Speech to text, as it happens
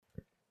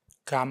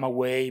Come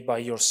away by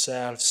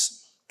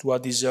yourselves to a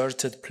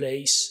deserted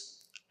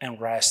place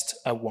and rest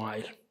a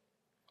while.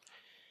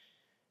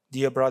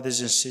 Dear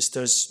brothers and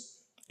sisters,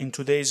 in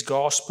today's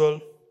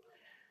gospel,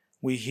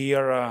 we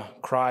hear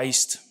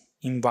Christ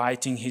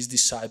inviting his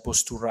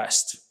disciples to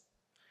rest.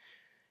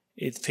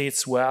 It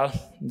fits well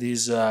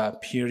this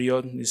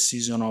period, this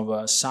season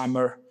of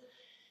summer,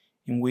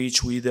 in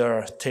which we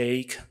either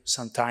take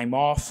some time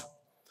off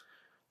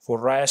for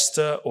rest,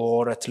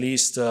 or at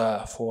least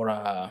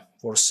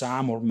for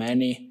some or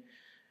many,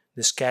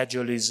 the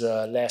schedule is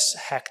less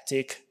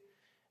hectic,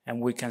 and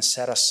we can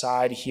set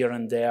aside here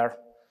and there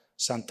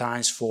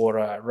sometimes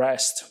for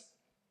rest.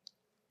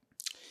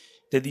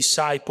 The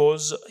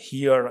disciples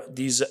hear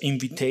this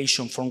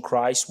invitation from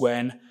Christ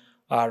when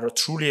are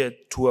truly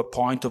to a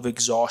point of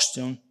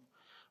exhaustion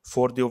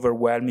for the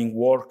overwhelming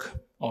work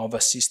of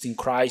assisting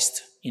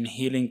Christ in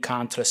healing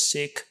countless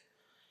sick,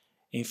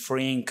 in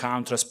freeing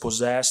countless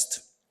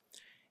possessed,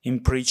 in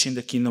preaching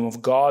the kingdom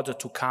of God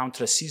to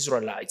countless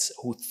Israelites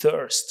who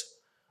thirst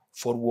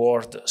for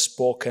word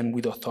spoken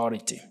with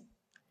authority.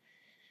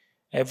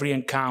 Every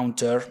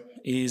encounter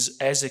is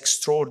as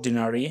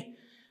extraordinary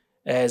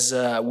as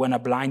when a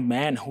blind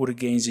man who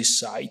regains his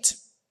sight.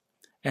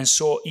 And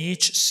so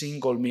each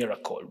single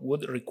miracle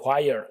would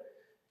require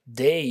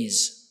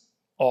days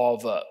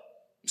of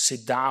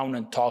sit down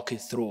and talk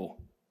it through,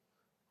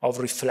 of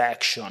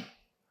reflection,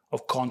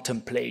 of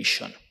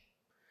contemplation.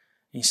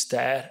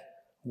 Instead,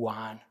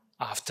 one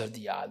after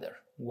the other,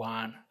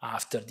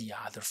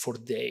 for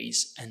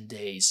days and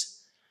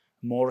days.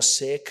 More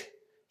sick,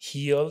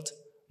 healed,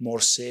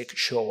 more sick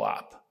show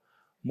up.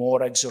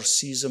 More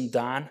exorcism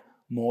done,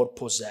 more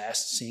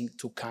possessed seem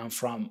to come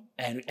from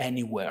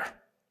anywhere.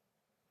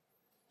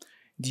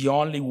 The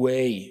only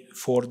way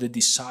for the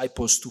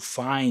disciples to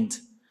find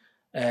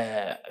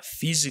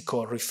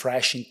physical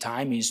refreshing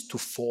time is to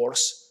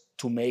force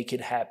to make it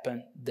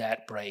happen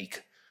that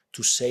break,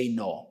 to say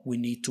no, we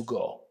need to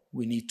go,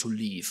 we need to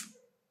leave.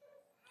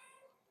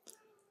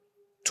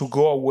 To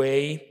go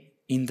away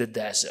in the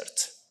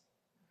desert,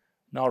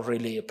 not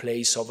really a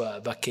place of a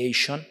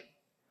vacation.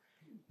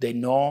 They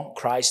know,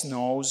 Christ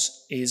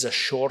knows, is a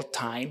short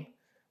time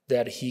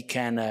that he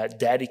can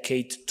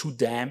dedicate to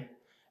them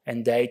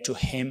and they to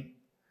him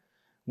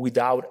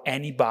without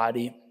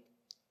anybody.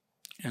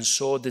 And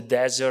so the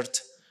desert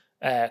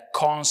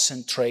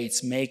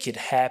concentrates, make it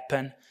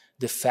happen,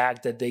 the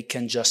fact that they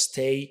can just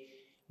stay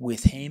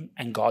with him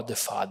and God the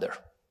Father.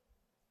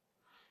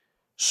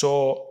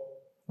 So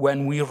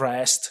when we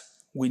rest,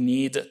 we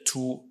need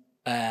to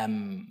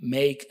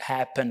make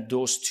happen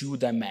those two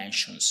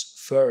dimensions.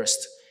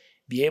 First,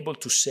 be able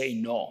to say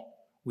no.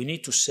 We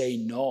need to say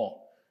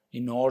no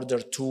in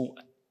order to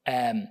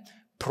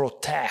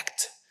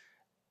protect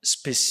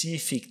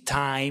specific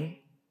time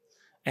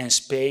and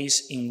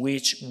space in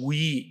which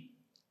we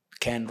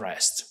can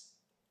rest.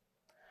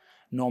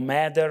 No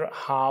matter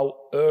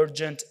how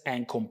urgent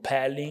and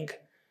compelling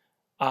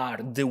are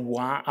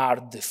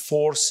the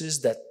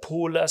forces that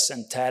pull us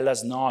and tell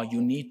us, no,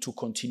 you need to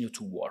continue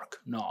to work.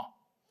 No.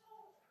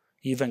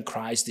 Even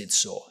Christ did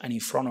so. And in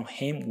front of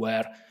him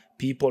were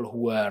people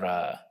who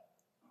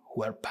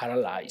were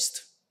paralyzed.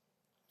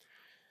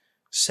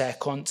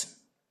 Second,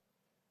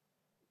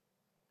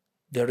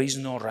 there is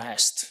no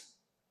rest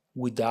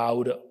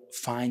without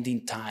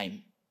finding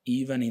time,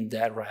 even in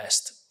that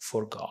rest,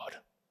 for God.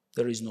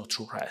 There is no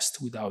true rest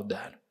without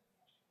that.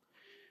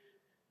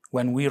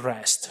 When we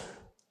rest,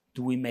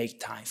 do we make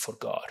time for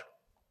God?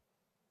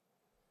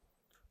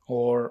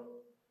 Or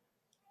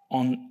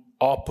on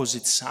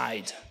opposite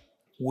side,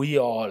 we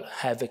all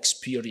have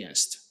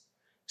experienced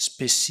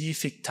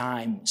specific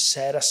time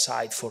set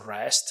aside for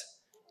rest,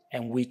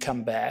 and we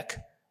come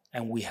back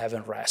and we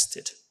haven't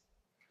rested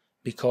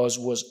because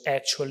it was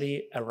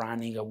actually a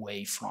running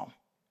away from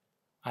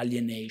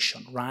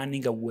alienation,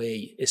 running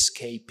away,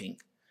 escaping.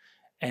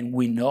 And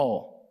we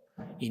know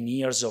in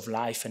years of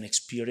life and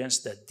experience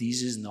that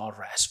this is not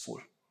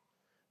restful,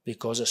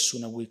 because as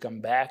soon as we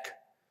come back,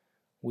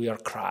 we are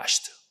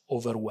crushed,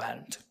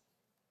 overwhelmed.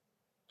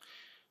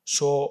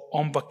 So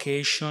on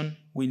vacation,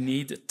 we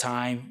need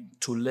time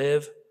to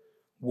live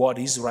what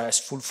is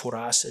restful for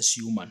us as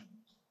human.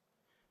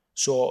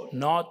 So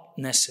not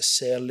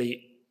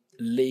necessarily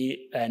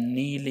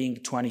kneeling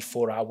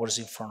 24 hours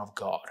in front of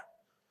God.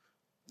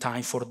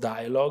 Time for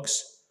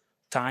dialogues,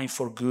 time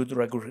for good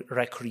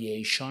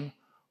recreation,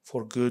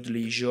 for good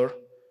leisure,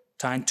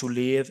 time to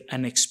live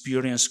and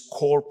experience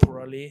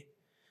corporally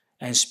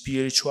and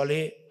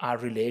spiritually our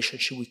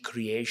relationship with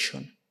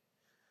creation.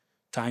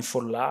 Time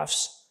for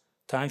laughs,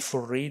 time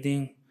for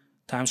reading,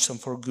 time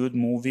for good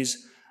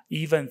movies,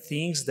 even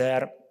things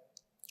that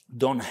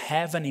don't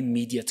have an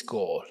immediate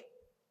goal,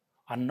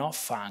 are not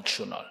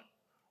functional,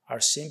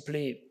 are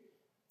simply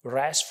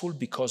restful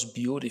because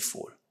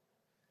beautiful.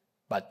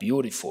 But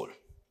beautiful,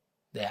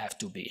 they have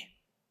to be.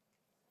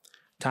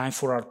 Time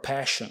for our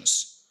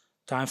passions,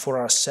 time for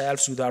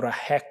ourselves without a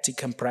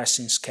hectic and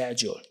pressing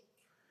schedule.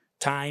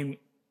 Time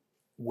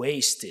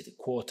wasted,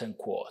 quote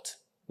unquote,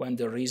 when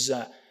there is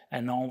a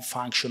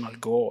non-functional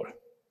goal.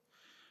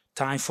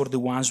 time for the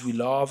ones we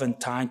love and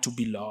time to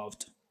be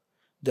loved.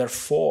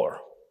 Therefore,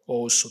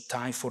 also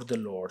time for the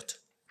Lord.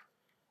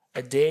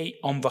 A day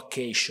on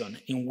vacation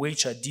in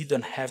which I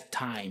didn't have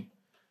time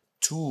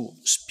to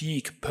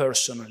speak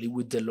personally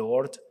with the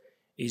Lord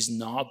is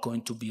not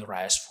going to be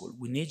restful.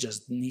 We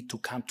just need to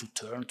come to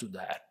terms to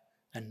that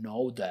and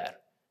know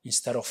that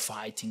instead of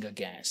fighting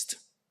against.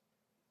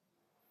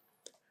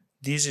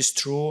 This is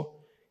true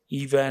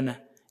even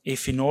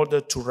if in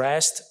order to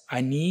rest,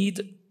 I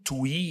need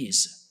to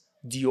ease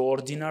the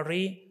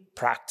ordinary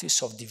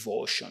practice of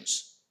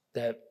devotions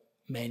that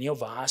many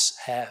of us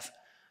have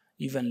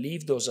even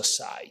leave those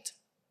aside.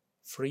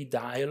 Free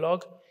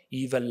dialogue,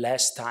 even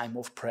less time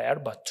of prayer,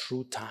 but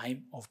true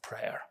time of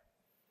prayer.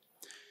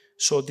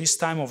 So this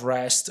time of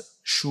rest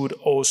should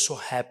also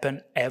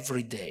happen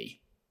every day,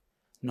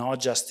 not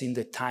just in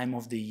the time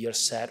of the year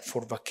set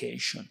for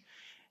vacation.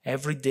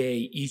 Every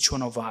day, each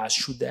one of us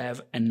should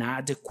have an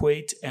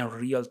adequate and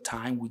real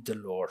time with the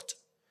Lord.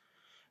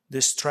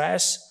 The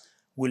stress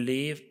we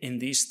live in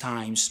these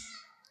times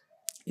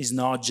is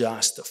not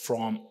just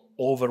from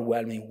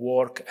overwhelming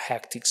work,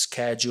 hectic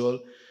schedule,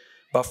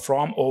 but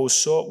from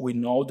also, we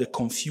know, the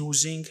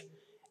confusing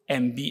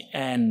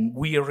and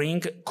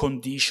wearying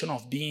condition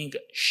of being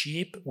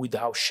sheep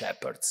without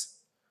shepherds.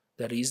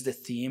 That is the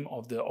theme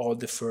of all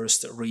the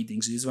first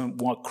readings. This is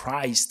what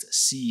Christ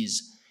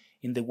sees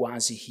in the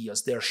ones he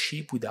heals. They're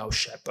sheep without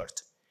shepherd.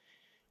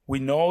 We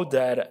know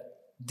that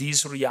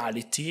this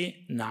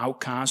reality now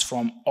comes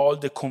from all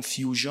the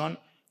confusion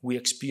we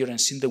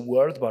experience in the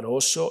world, but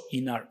also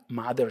in our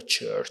mother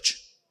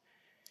church.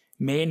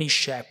 Many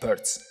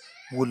shepherds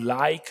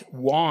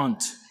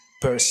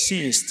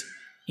persist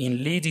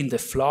in leading the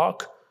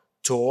flock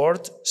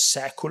toward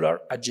secular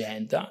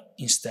agenda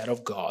instead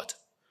of God.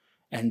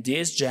 And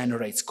this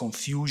generates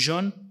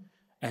confusion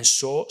and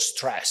so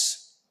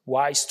stress.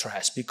 Why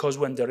stress? Because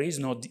when there is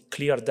no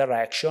clear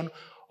direction,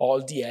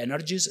 all the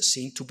energies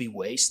seem to be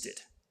wasted.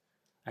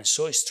 And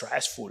so it's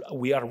stressful.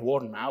 We are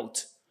worn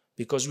out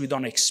because we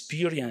don't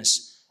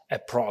experience a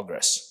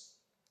progress.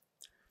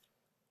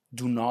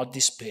 Do not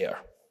despair.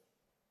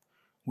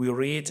 We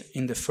read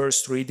in the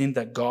first reading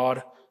that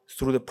God,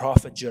 through the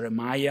prophet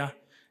Jeremiah,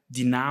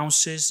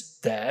 denounces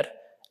that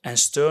and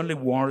sternly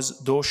warns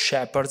those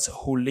shepherds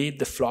who lead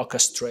the flock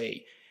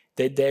astray,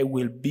 that they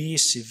will be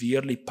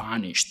severely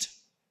punished.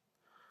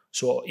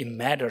 So it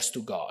matters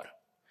to God.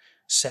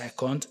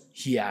 Second,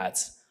 he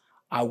adds,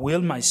 I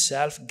will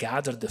myself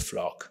gather the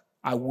flock.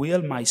 I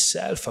will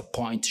myself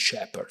appoint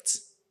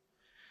shepherds.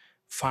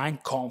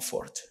 Find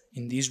comfort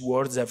in these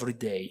words every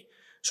day,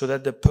 so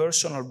that the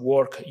personal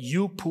work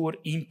you put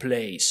in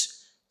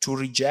place to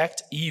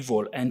reject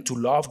evil and to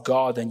love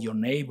God and your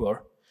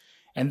neighbor,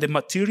 and the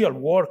material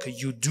work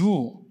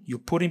you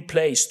put in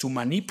place to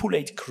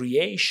manipulate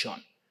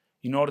creation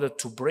in order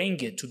to bring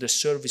it to the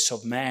service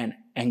of man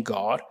and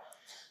God,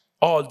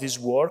 all this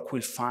work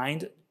will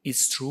find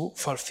its true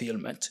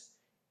fulfillment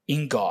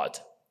in God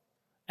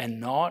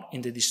and not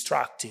in the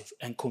destructive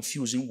and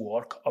confusing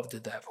work of the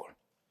devil.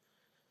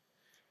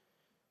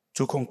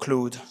 To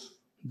conclude,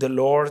 the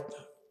Lord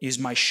is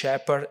my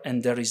shepherd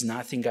and there is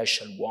nothing I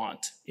shall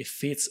want. It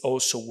fits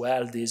also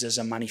well this as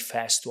a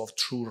manifesto of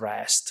true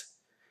rest.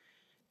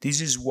 This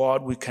is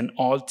what we can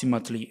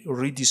ultimately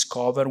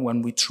rediscover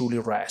when we truly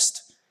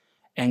rest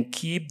and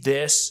keep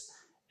this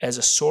as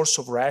a source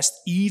of rest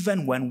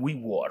even when we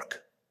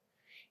work.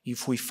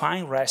 If we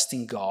find rest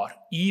in God,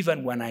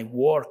 even when I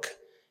work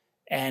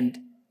and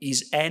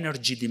is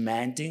energy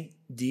demanding,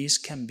 this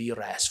can be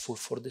restful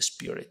for the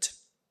spirit.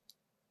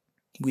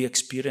 We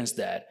experience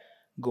that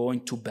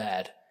going to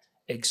bed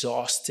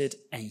exhausted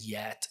and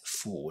yet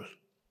full,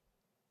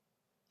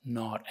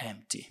 not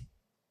empty.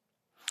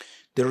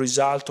 The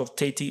result of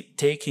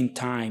taking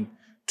time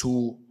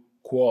to,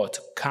 quote,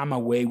 come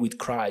away with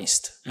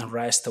Christ and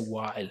rest a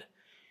while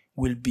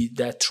will be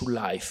that true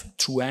life,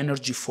 true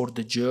energy for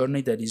the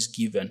journey that is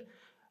given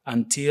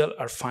until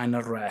our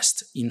final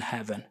rest in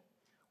heaven,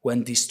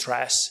 when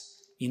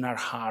distress in our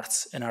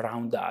hearts and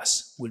around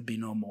us will be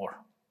no more.